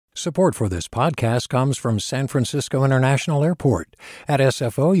Support for this podcast comes from San Francisco International Airport. At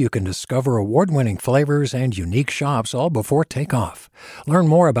SFO, you can discover award-winning flavors and unique shops all before takeoff. Learn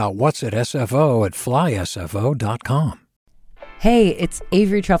more about what's at SFO at flysfo.com. Hey, it's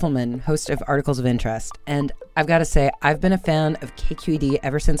Avery Trufelman, host of Articles of Interest, and I've got to say, I've been a fan of KQED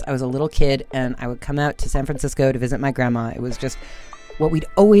ever since I was a little kid, and I would come out to San Francisco to visit my grandma. It was just what we'd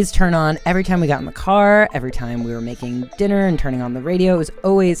always turn on every time we got in the car, every time we were making dinner and turning on the radio. It was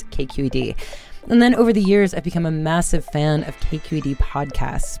always KQED. And then over the years, I've become a massive fan of KQED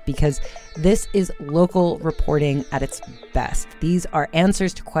podcasts because this is local reporting at its best. These are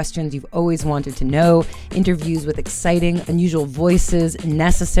answers to questions you've always wanted to know, interviews with exciting, unusual voices,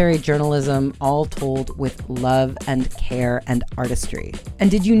 necessary journalism, all told with love and care and artistry. And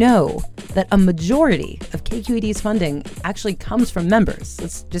did you know that a majority of KQED's funding actually comes from members?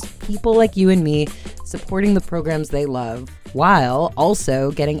 It's just people like you and me supporting the programs they love, while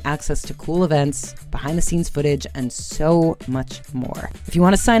also getting access to cool events, behind-the-scenes footage, and so much more. If you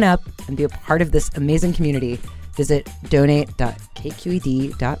want to sign up and be a part of this amazing community, visit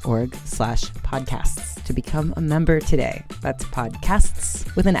donate.kqed.org/podcasts to become a member today. That's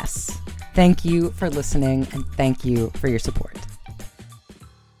podcasts with an S. Thank you for listening, and thank you for your support.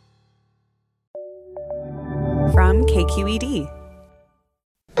 From KQED.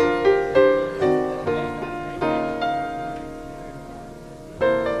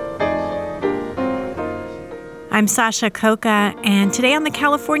 I'm Sasha Coca, and today on the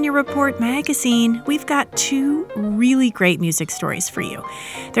California Report magazine, we've got two really great music stories for you.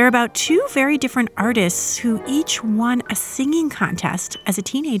 They're about two very different artists who each won a singing contest as a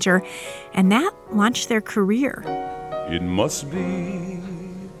teenager, and that launched their career. It must be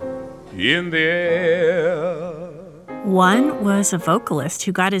in the air. One was a vocalist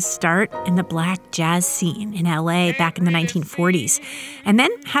who got his start in the black jazz scene in LA back in the 1940s, and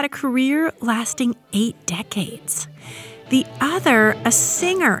then had a career lasting 8 decades. The other, a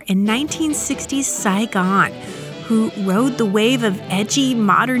singer in 1960s Saigon, who rode the wave of edgy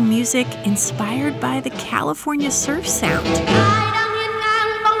modern music inspired by the California surf sound.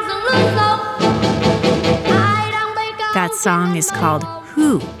 That song is called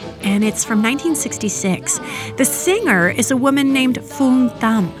Who, and it's from 1966. The singer is a woman named Phuong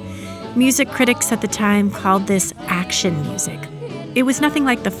Thum. Music critics at the time called this action music. It was nothing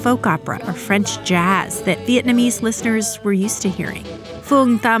like the folk opera or French jazz that Vietnamese listeners were used to hearing.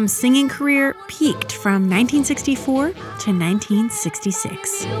 Phuong Thum's singing career peaked from 1964 to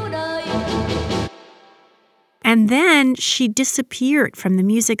 1966. And then she disappeared from the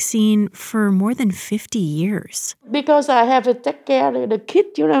music scene for more than 50 years. Because I have to take care of the kid,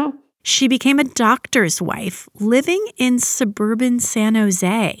 She became a doctor's wife, living in suburban San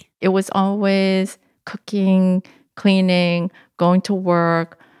Jose. It was always cooking, cleaning, going to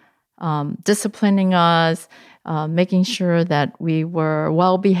work, disciplining us, making sure that we were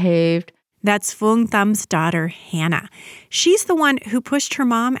well-behaved. That's Phuong Thum's daughter, Hannah. She's the one who pushed her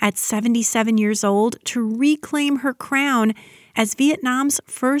mom at 77 years old to reclaim her crown as Vietnam's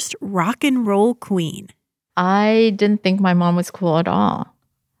first rock and roll queen. I didn't think my mom was cool at all.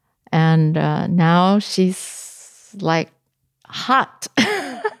 And now she's like hot.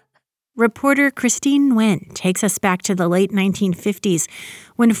 Reporter Christine Nguyen takes us back to the late 1950s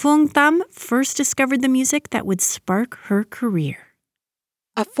when Phuong Thum first discovered the music that would spark her career.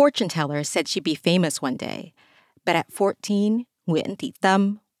 A fortune teller said she'd be famous one day. But at 14, Nguyễn Thị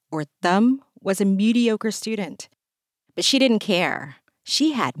Thum, or Thum, was a mediocre student. But she didn't care.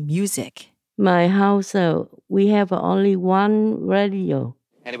 She had music. My house, we have only one radio.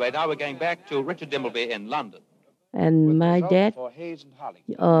 Anyway, now we're going back to Richard Dimbleby in London. And my dad,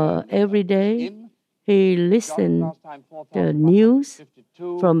 every day, he listened to the news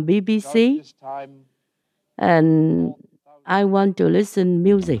from BBC. And I want to listen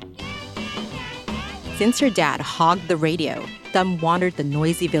music. Since her dad hogged the radio, Thum wandered the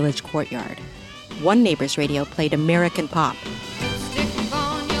noisy village courtyard. One neighbor's radio played American pop.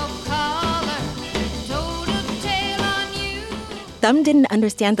 Thum didn't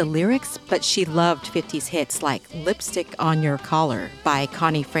understand the lyrics, but she loved 50s hits like Lipstick on Your Collar by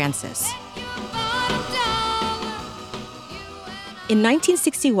Connie Francis. In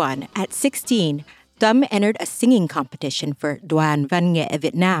 1961, at 16, Thum entered a singing competition for Đoàn Văn nghệ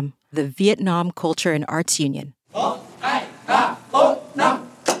Việt Nam, the Vietnam Culture and Arts Union.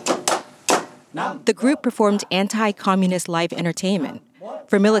 The group performed anti-communist live entertainment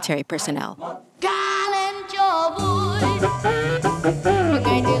for military personnel.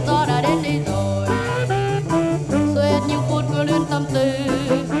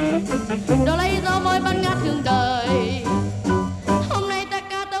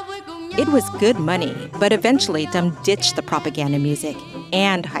 It was good money, but eventually Thum ditched the propaganda music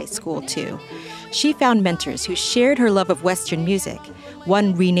and high school too. She found mentors who shared her love of Western music.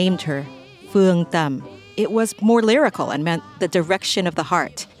 One renamed her Phương Thum. It was more lyrical and meant the direction of the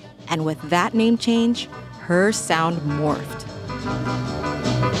heart. And with that name change, her sound morphed.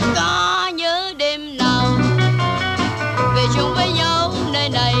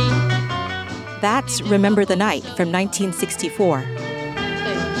 That's Remember the Night from 1964.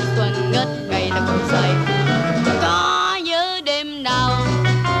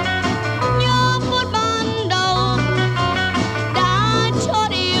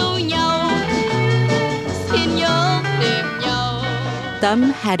 Thum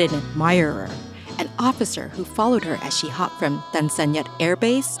had an admirer, an officer who followed her as she hopped from Tan Son Nhat Air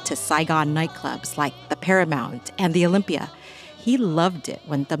Base to Saigon nightclubs like the Paramount and the Olympia. He loved it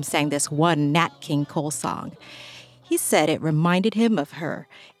when Thum sang this one Nat King Cole song. He said it reminded him of her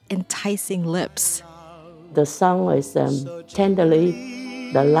enticing lips. The song is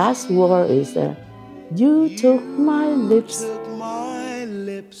tenderly. The last word is, you took my lips.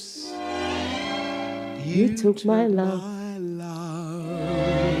 You took my love.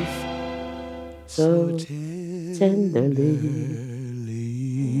 So tenderly.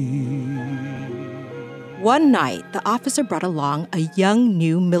 One night, the officer brought along a young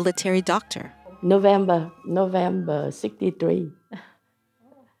new military doctor. November 63.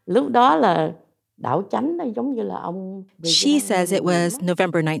 Lúc đó là đảo chánh nó giống như là ông. She says it was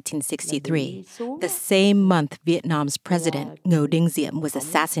November 1963, the same month Vietnam's president Ngo Dinh Diem was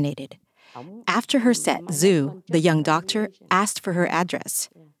assassinated. After her set, Zhu, the young doctor, asked for her address.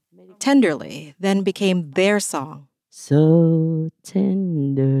 Tenderly then became their song. So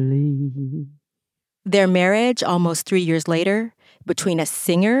tenderly. Their marriage, almost 3 years later, between a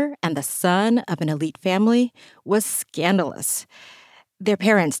singer and the son of an elite family, was scandalous. Their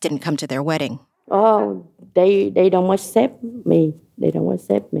parents didn't come to their wedding. Oh, they don't accept me. They don't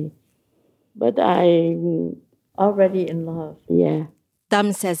accept me. But I Already in love. Yeah.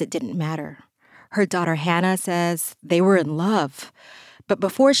 Thum says it didn't matter. Her daughter Hannah says they were in love. But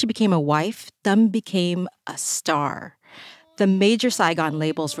before she became a wife, Thum became a star. The major Saigon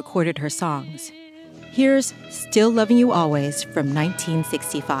labels recorded her songs. Here's Still Loving You Always from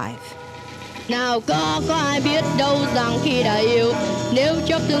 1965. Nào có ai biết đâu rằng khi đã yêu, nếu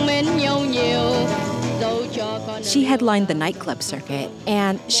chót thương mến nhau nhiều, dẫu cho con. She headlined the nightclub circuit,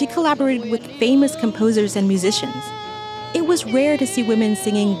 and she collaborated with famous composers and musicians. It was rare to see women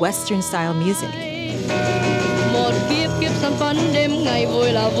singing Western-style music. Một kiếp kiếp săn phấn đêm ngày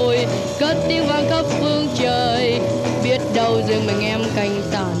vui là vui, cất tiếng vang khắp phương trời, biết đâu riêng mình em cành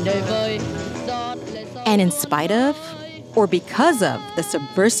tàn đời vơi. And in spite of, or because of, the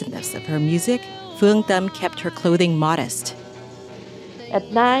subversiveness of her music, Phương Thum kept her clothing modest. At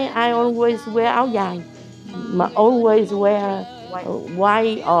night, I always wear áo dài. Always wear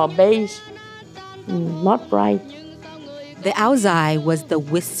white or beige, not bright. The áo dài was the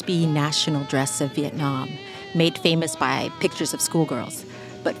wispy national dress of Vietnam, made famous by pictures of schoolgirls.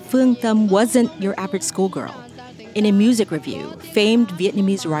 But Phương Thum wasn't your average schoolgirl. In a music review, famed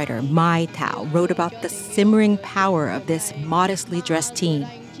Vietnamese writer Mai Thao wrote about the simmering power of this modestly dressed teen.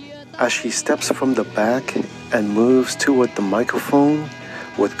 As she steps from the back and moves toward the microphone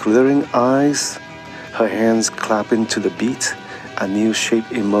with glittering eyes, her hands clapping to the beat, a new shape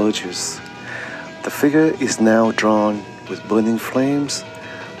emerges. The figure is now drawn with burning flames,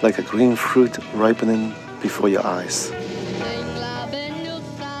 like a green fruit ripening before your eyes.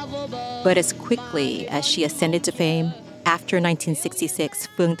 But as quickly as she ascended to fame, after 1966,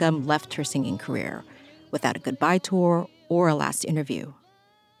 Phương Thum left her singing career without a goodbye tour or a last interview.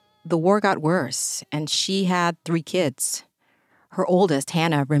 The war got worse, and she had 3 kids. Her oldest,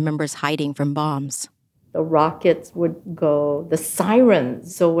 Hannah, remembers hiding from bombs. The rockets would go, the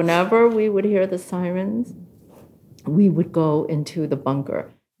sirens. So whenever we would hear the sirens, we would go into the bunker.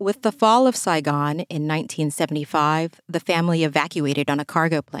 With the fall of Saigon in 1975, the family evacuated on a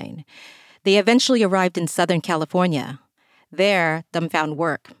cargo plane. They eventually arrived in Southern California. There, Thum found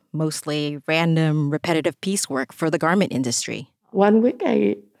work, mostly random, repetitive piecework for the garment industry. 1 week,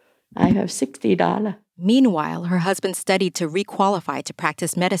 I have $60. Meanwhile, her husband studied to requalify to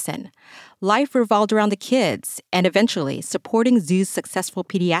practice medicine. Life revolved around the kids and eventually supporting Zhu's successful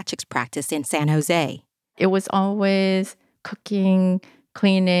pediatrics practice in San Jose. It was always cooking,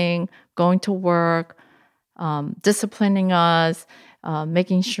 cleaning, going to work, disciplining us,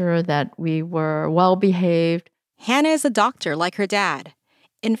 making sure that we were well-behaved. Hannah is a doctor like her dad.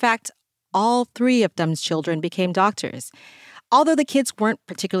 In fact, all 3 of Thum's children became doctors. Although the kids weren't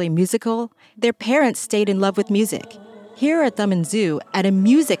particularly musical, their parents stayed in love with music. Here are Thum and Zoo at a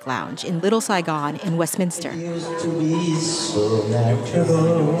music lounge in Little Saigon in Westminster.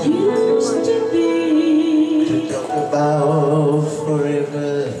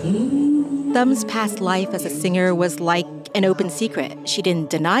 Thum's past life as a singer was like an open secret. She didn't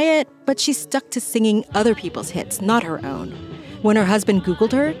deny it, but she stuck to singing other people's hits, not her own. When her husband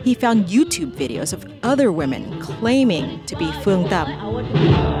Googled her, he found YouTube videos of other women claiming to be Phương Thum.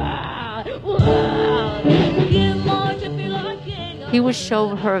 He would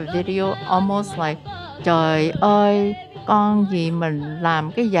show her a video almost like, Trời ơi, con gì mình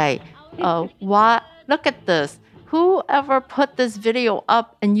làm cái gì? What? Look at this. Whoever put this video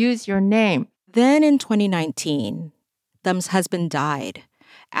up and used your name? Then in 2019, Thum's husband died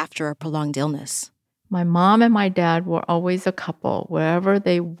after a prolonged illness. My mom and my dad were always a couple. Wherever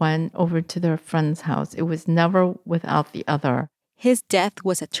they went over to their friend's house, it was never without the other. His death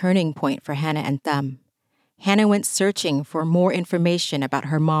was a turning point for Hannah and Thum. Hannah went searching for more information about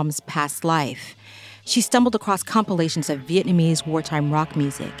her mom's past life. She stumbled across compilations of Vietnamese wartime rock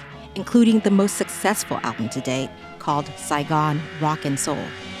music, including the most successful album to date called Saigon Rock and Soul.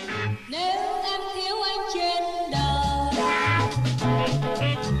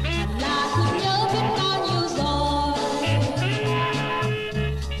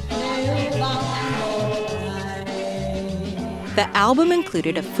 The album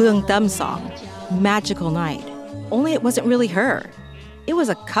included a Phương Thum song, Magical Night, only it wasn't really her. It was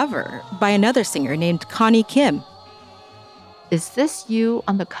a cover by another singer named Connie Kim. Is this you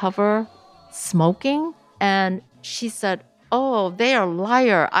on the cover smoking? And she said, oh, they are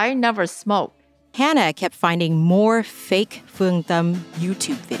liar. I never smoked. Hannah kept finding more fake Phương Thum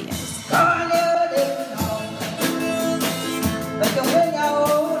YouTube videos.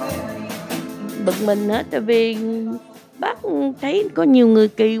 Bực mình hết tại vì bác thấy có nhiều người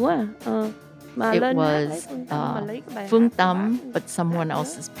kỳ quá. It was Phương Thum, but someone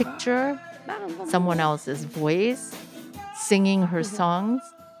else's picture, someone else's voice, singing her songs.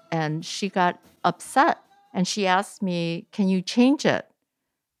 And she got upset. And she asked me, can you change it?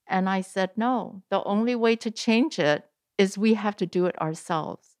 And I said, no. The only way to change it is we have to do it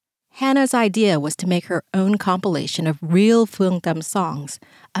ourselves. Hannah's idea was to make her own compilation of real Phương Thum songs,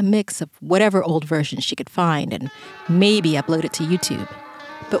 a mix of whatever old versions she could find, and maybe upload it to YouTube.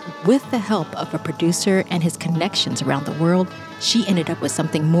 But with the help of a producer and his connections around the world, she ended up with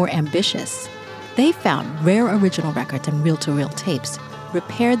something more ambitious. They found rare original records and reel-to-reel tapes,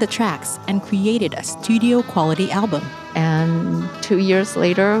 repaired the tracks, and created a studio-quality album. And 2 years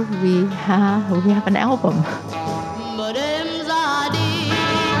later, we have an album.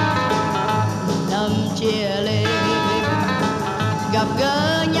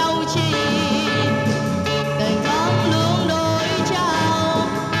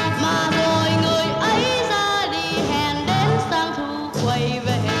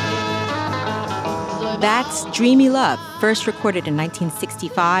 That's Dreamy Love, first recorded in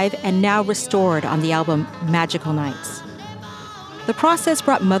 1965 and now restored on the album Magical Nights. The process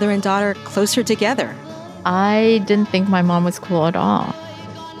brought mother and daughter closer together. I didn't think my mom was cool at all.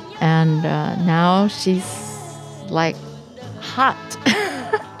 And now she's like hot.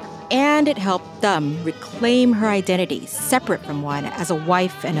 And it helped Thum reclaim her identity, separate from one, as a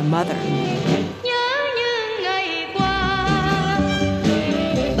wife and a mother.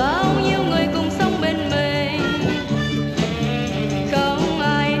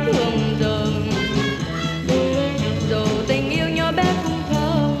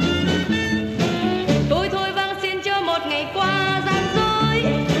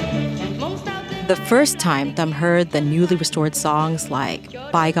 The first time Thum heard the newly restored songs like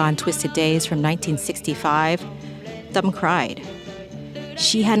Bygone Twisted Days from 1965, Thum cried.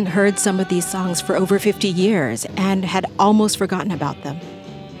 She hadn't heard some of these songs for over 50 years and had almost forgotten about them.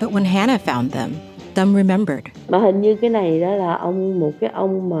 But when Hannah found them, Thum remembered.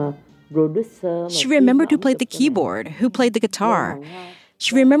 She remembered who played the keyboard, who played the guitar.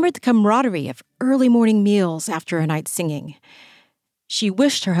 She remembered the camaraderie of early morning meals after a night singing. She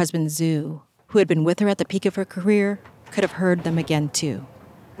wished her husband Zhu, who had been with her at the peak of her career, could have heard them again too.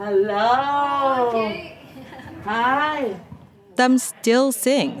 Hello. Hi. Thum still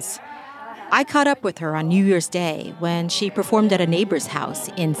sings. I caught up with her on New Year's Day when she performed at a neighbor's house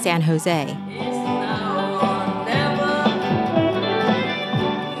in San Jose.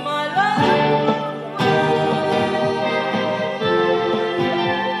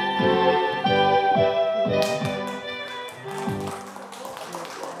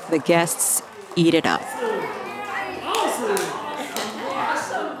 The guests eat it up.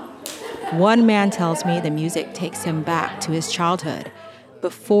 One man tells me the music takes him back to his childhood,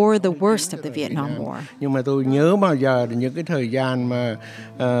 before the worst of the Vietnam War. Nhưng mà tôi nhớ bao giờ những cái thời gian mà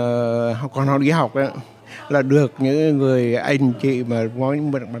còn học đi học á là được những người anh chị mà có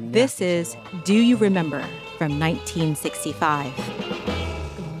những bạn. This is Do You Remember from 1965.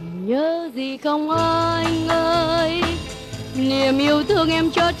 Nhớ gì không anh ơi, niềm yêu thương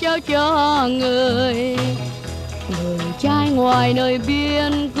em chót trao cho người trai ngoài nơi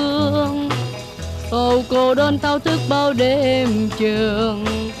biên cương, âu cô đơn thao thức bao đêm trường.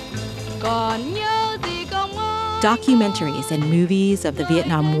 Còn nhớ gì không anh. Documentaries and movies of the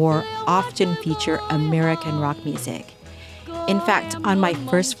Vietnam War often feature American rock music. In fact, on my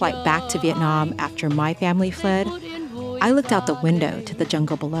first flight back to Vietnam after my family fled, I looked out the window to the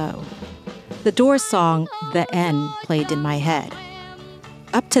jungle below. The Doors song, The End, played in my head.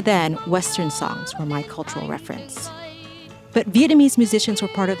 Up to then, Western songs were my cultural reference. But Vietnamese musicians were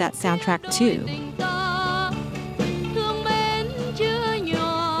part of that soundtrack too.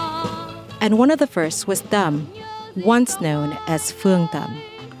 And one of the first was Thum, once known as Phương Thum.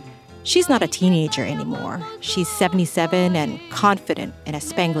 She's not a teenager anymore. She's 77 and confident in a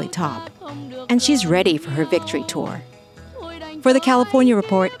spangly top. And she's ready for her victory tour. For the California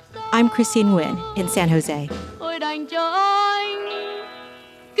Report, I'm Christine Nguyen in San Jose.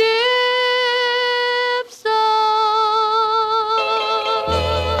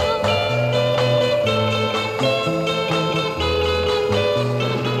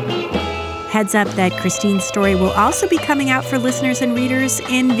 Heads up that Christine's story will also be coming out for listeners and readers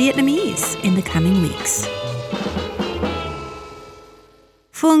in Vietnamese in the coming weeks.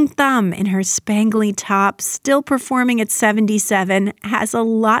 Phương Thum, in her spangly top, still performing at 77, has a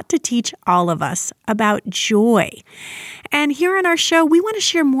lot to teach all of us about joy. And here on our show, we want to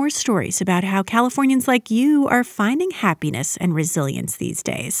share more stories about how Californians like you are finding happiness and resilience these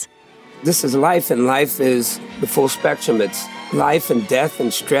days. This is life, and life is the full spectrum. It's life and death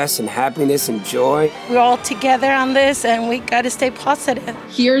and stress and happiness and joy. We're all together on this, and we got to stay positive.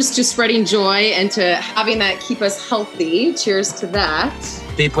 Here's to spreading joy and to having that keep us healthy. Cheers to that.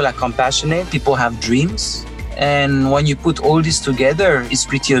 People are compassionate. People have dreams. And when you put all this together, it's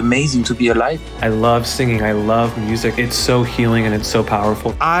pretty amazing to be alive. I love singing. I love music. It's so healing and it's so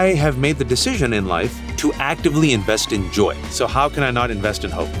powerful. I have made the decision in life to actively invest in joy. So how can I not invest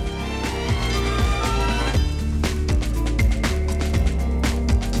in hope?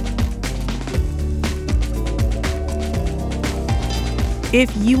 If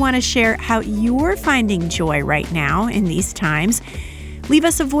you want to share how you're finding joy right now in these times, leave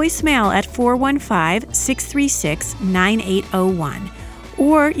us a voicemail at 415-636-9801.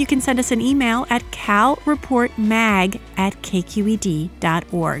 Or you can send us an email at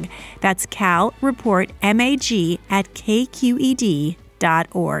calreportmag@kqed.org. That's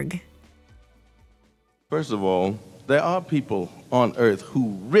calreportmag@kqed.org. First of all, there are people on earth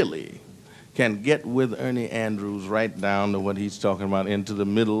who really can get with Ernie Andrews right down to what he's talking about into the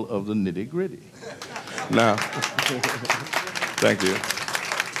middle of the nitty-gritty. Now, thank you.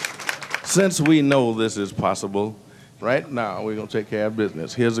 Since we know this is possible, right now we're going to take care of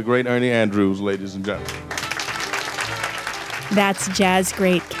business. Here's the great Ernie Andrews, ladies and gentlemen. That's jazz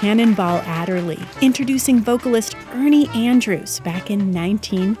great Cannonball Adderley, introducing vocalist Ernie Andrews back in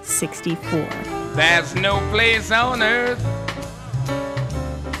 1964. There's no place on earth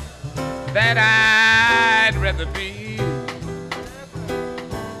that I'd rather be.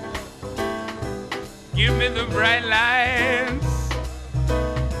 Give me the bright lights,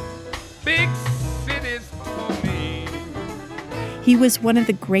 big cities for me. He was one of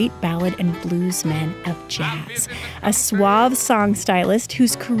the great ballad and blues men of jazz, a suave song stylist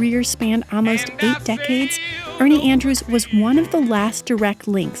whose career spanned almost 8 decades. Ernie Andrews was one of the last direct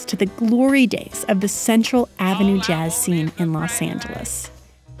links to the glory days of the Central Avenue jazz scene in Los Angeles.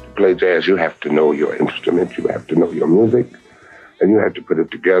 Play jazz, you have to know your instrument, you have to know your music, and you have to put it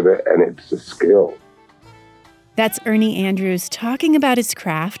together, and it's a skill. That's Ernie Andrews talking about his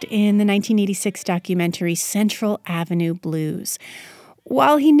craft in the 1986 documentary Central Avenue Blues.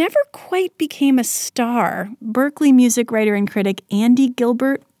 While he never quite became a star, Berkeley music writer and critic Andy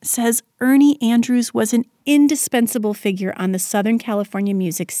Gilbert says Ernie Andrews was an indispensable figure on the Southern California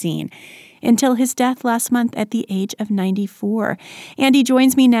music scene until his death last month at the age of 94. Andy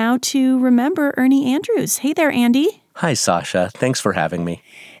joins me now to remember Ernie Andrews. Hey there, Andy. Hi, Sasha. Thanks for having me.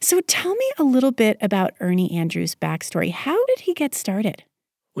 So tell me a little bit about Ernie Andrews' backstory. How did he get started?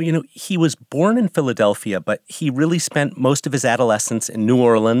 Well, he was born in Philadelphia, but he really spent most of his adolescence in New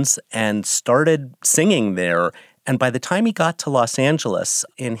Orleans and started singing there. And by the time he got to Los Angeles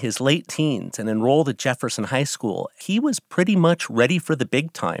in his late teens and enrolled at Jefferson High School, he was pretty much ready for the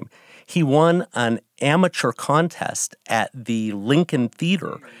big time. He won an amateur contest at the Lincoln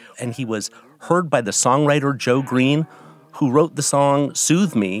Theater, and he was heard by the songwriter Joe Green, who wrote the song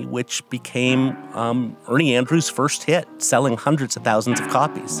Soothe Me, which became Ernie Andrews' first hit, selling hundreds of thousands of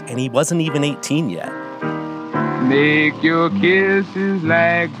copies. And he wasn't even 18 yet. Make your kisses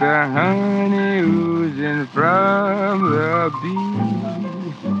like the honey oozing from the bee.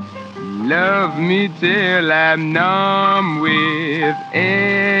 Love me till I'm numb with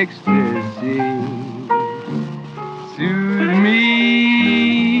ecstasy. Soothe me,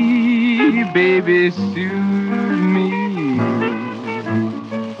 baby, soothe me.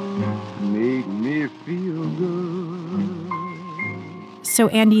 Make me feel good. So,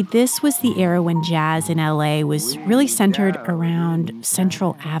 Andy, this was the era when jazz in LA was really centered around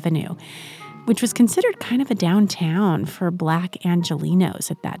Central Avenue, which was considered kind of a downtown for Black Angelenos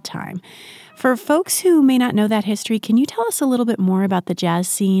at that time. For folks who may not know that history, can you tell us a little bit more about the jazz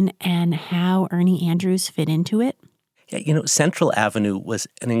scene and how Ernie Andrews fit into it? Yeah, Central Avenue was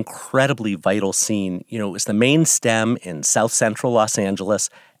an incredibly vital scene. It was the main stem in South Central Los Angeles,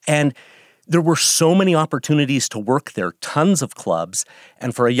 and there were so many opportunities to work there, tons of clubs.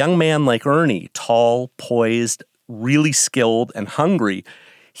 And for a young man like Ernie, tall, poised, really skilled, and hungry,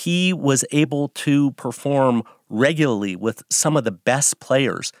 he was able to perform regularly with some of the best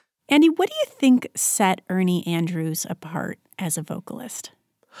players. Andy, what do you think set Ernie Andrews apart as a vocalist?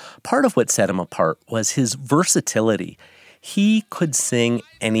 Part of what set him apart was his versatility. He could sing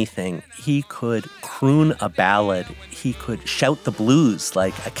anything. He could croon a ballad. He could shout the blues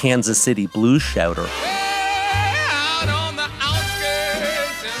like a Kansas City blues shouter.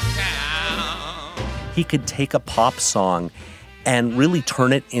 He could take a pop song and really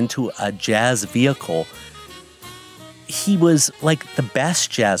turn it into a jazz vehicle. He was like the best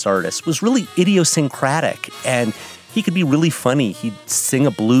jazz artist, was really idiosyncratic, and he could be really funny. He'd sing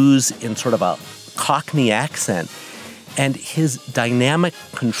a blues in sort of a Cockney accent, and his dynamic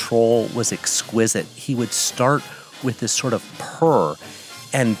control was exquisite. He would start with this sort of purr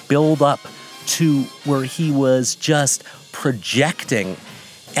and build up to where he was just projecting,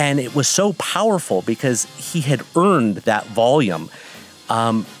 and it was so powerful because he had earned that volume.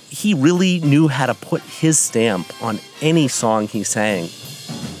 He really knew how to put his stamp on any song he sang.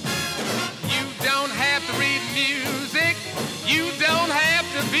 You don't have to read music. You don't have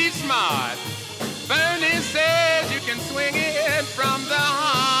to be smart. Bernie says you can swing it from the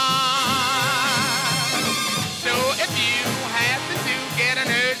heart. So if you have to get an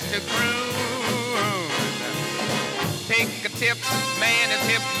urge to croon, take a tip, man, a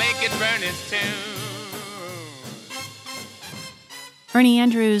tip, make it Bernie's tune. Ernie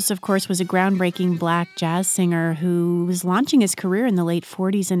Andrews, of course, was a groundbreaking Black jazz singer who was launching his career in the late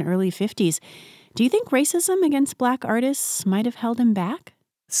 40s and early 50s. Do you think racism against Black artists might have held him back?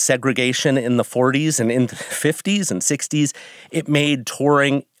 Segregation in the 40s and in the 50s and 60s, it made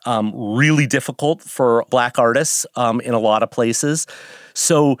touring really difficult for Black artists in a lot of places.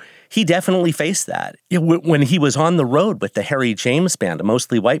 So he definitely faced that. When he was on the road with the Harry James Band, a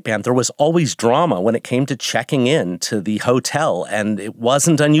mostly white band, there was always drama when it came to checking in to the hotel, and it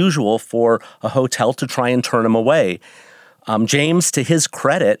wasn't unusual for a hotel to try and turn him away. James, to his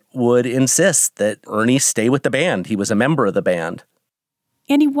credit, would insist that Ernie stay with the band. He was a member of the band.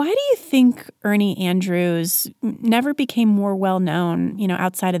 Andy, why do you think Ernie Andrews never became more well-known,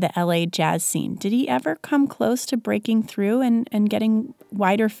 outside of the LA jazz scene? Did he ever come close to breaking through and getting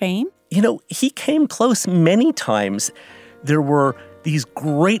wider fame? He came close many times. There were these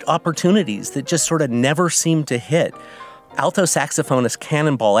great opportunities that just sort of never seemed to hit. Alto saxophonist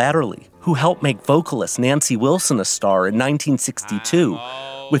Cannonball Adderley, who helped make vocalist Nancy Wilson a star in 1962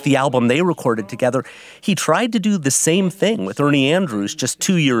 with the album they recorded together, he tried to do the same thing with Ernie Andrews just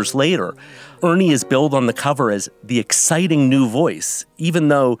 2 years later. Ernie is billed on the cover as the exciting new voice, even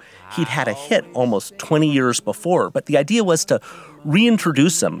though he'd had a hit almost 20 years before. But the idea was to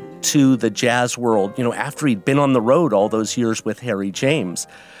reintroduce him to the jazz world, after he'd been on the road all those years with Harry James.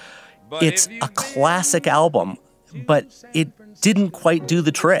 It's a classic album, but it didn't quite do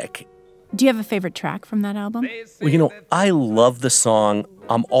the trick. Do you have a favorite track from that album? Well, I love the song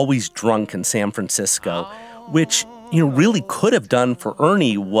I'm Always Drunk in San Francisco, which, really could have done for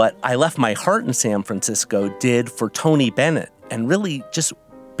Ernie what I Left My Heart in San Francisco did for Tony Bennett, and really just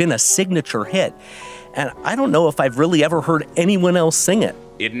been a signature hit. And I don't know if I've really ever heard anyone else sing it.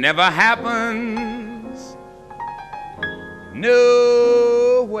 It never happens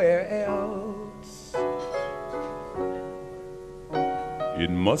nowhere else. It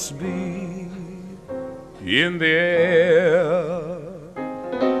must be in the air.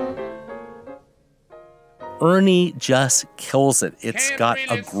 Ernie just kills it. It's got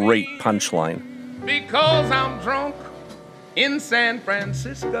a great punchline. because I'm drunk in San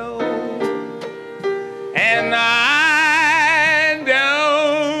Francisco, and I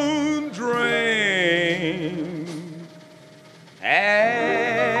don't drink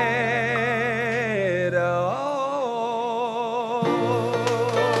at all.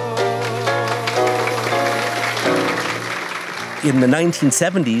 In the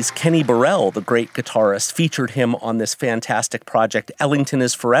 1970s, Kenny Burrell, the great guitarist, featured him on this fantastic project, Ellington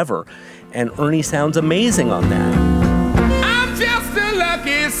is Forever, and Ernie sounds amazing on that. I'm just a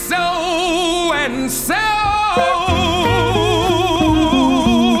lucky soul, and so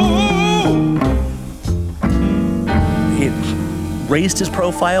it raised his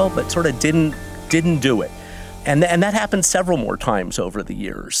profile, but sort of didn't do it. And that happened several more times over the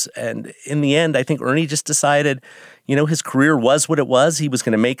years. And in the end, I think Ernie just decided, his career was what it was. He was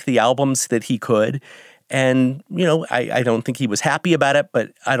going to make the albums that he could. And, I don't think he was happy about it,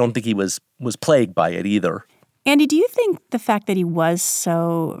 but I don't think he was plagued by it either. Andy, do you think the fact that he was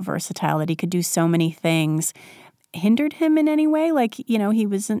so versatile, that he could do so many things, hindered him in any way? Like, he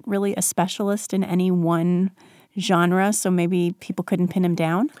wasn't really a specialist in any one genre, so maybe people couldn't pin him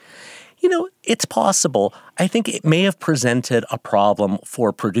down? It's possible. I think it may have presented a problem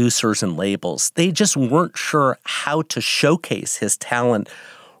for producers and labels. They just weren't sure how to showcase his talent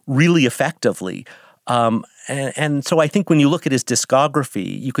really effectively. And so I think when you look at his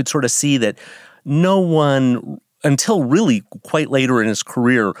discography, you could sort of see that no one, until really quite later in his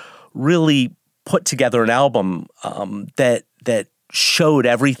career, really put together an album that showed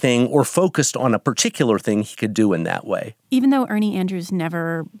everything or focused on a particular thing he could do in that way. Even though Ernie Andrews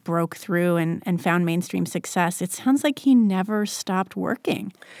never broke through and found mainstream success, it sounds like he never stopped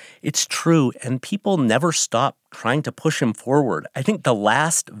working. It's true, and people never stopped trying to push him forward. I think the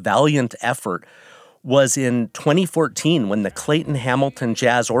last valiant effort was in 2014 when the Clayton Hamilton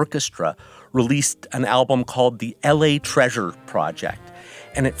Jazz Orchestra released an album called the LA Treasure Project,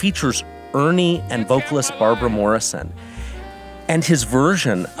 and it features Ernie and vocalist Barbara Morrison. And his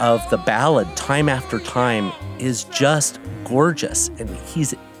version of the ballad Time After Time is just gorgeous. And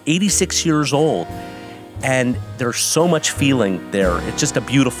he's 86 years old, and there's so much feeling there. It's just a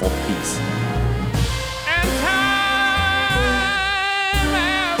beautiful piece.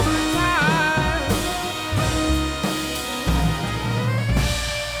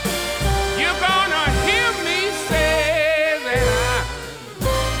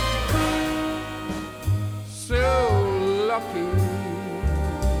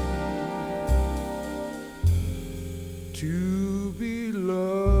 To be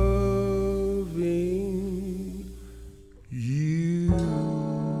loving you.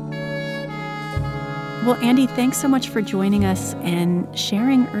 Well, Andy, thanks so much for joining us and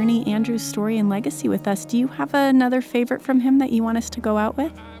sharing Ernie Andrews' story and legacy with us. Do you have another favorite from him that you want us to go out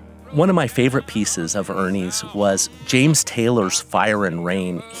with? One of my favorite pieces of Ernie's was James Taylor's Fire and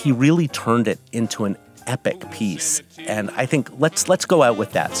Rain. He really turned it into an epic piece. And I think let's go out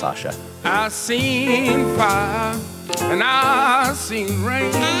with that, Sasha. I've seen fire and I've seen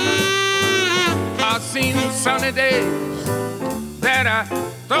rain. I've seen sunny days that I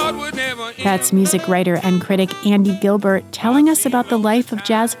thought would never end. That's music writer and critic Andy Gilbert telling us about the life of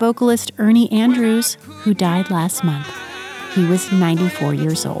jazz vocalist Ernie Andrews, who died last month. He was 94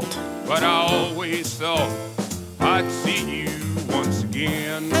 years old. But I always thought I'd see you once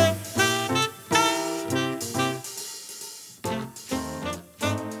again.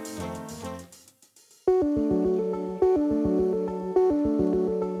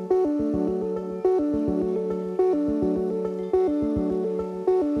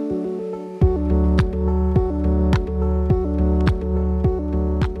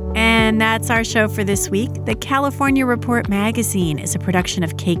 And that's our show for this week. The California Report magazine is a production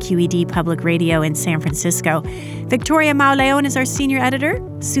of KQED Public Radio in San Francisco. Victoria Mauleon is our senior editor.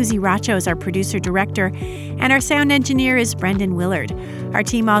 Susie Racho is our producer-director. And our sound engineer is Brendan Willard. Our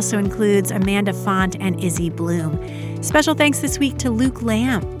team also includes Amanda Font and Izzy Bloom. Special thanks this week to Luke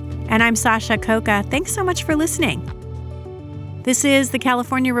Lamb. And I'm Sasha Coca. Thanks so much for listening. This is the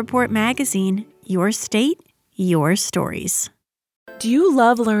California Report magazine. Your state, your stories. Do you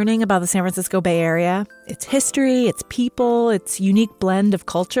love learning about the San Francisco Bay Area, its history, its people, its unique blend of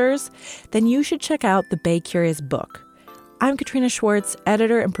cultures? Then you should check out the Bay Curious book. I'm Katrina Schwartz,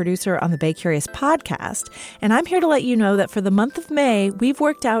 editor and producer on the Bay Curious podcast, and I'm here to let you know that for the month of May, we've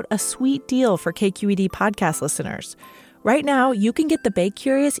worked out a sweet deal for KQED podcast listeners. Right now, you can get the Bay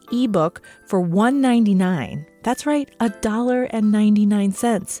Curious ebook for $1.99. That's right,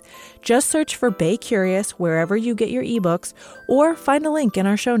 $1.99. Just search for Bay Curious wherever you get your ebooks or find a link in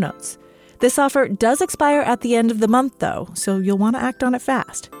our show notes. This offer does expire at the end of the month, though, so you'll want to act on it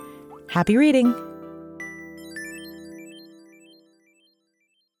fast. Happy reading!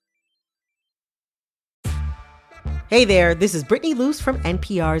 Hey there, this is Brittany Luce from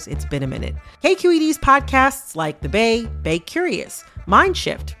NPR's It's Been a Minute. KQED's podcasts like The Bay, Bay Curious, Mind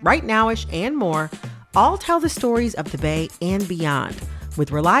Shift, Right Nowish, and more all tell the stories of the Bay and beyond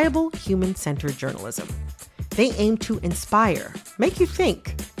with reliable, human-centered journalism. They aim to inspire, make you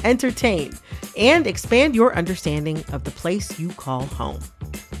think, entertain, and expand your understanding of the place you call home.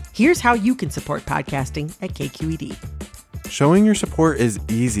 Here's how you can support podcasting at KQED. Showing your support is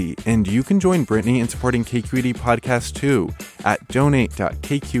easy, and you can join Brittany in supporting KQED Podcast too at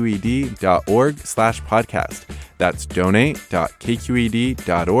donate.kqed.org/podcast. That's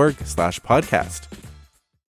donate.kqed.org/podcast.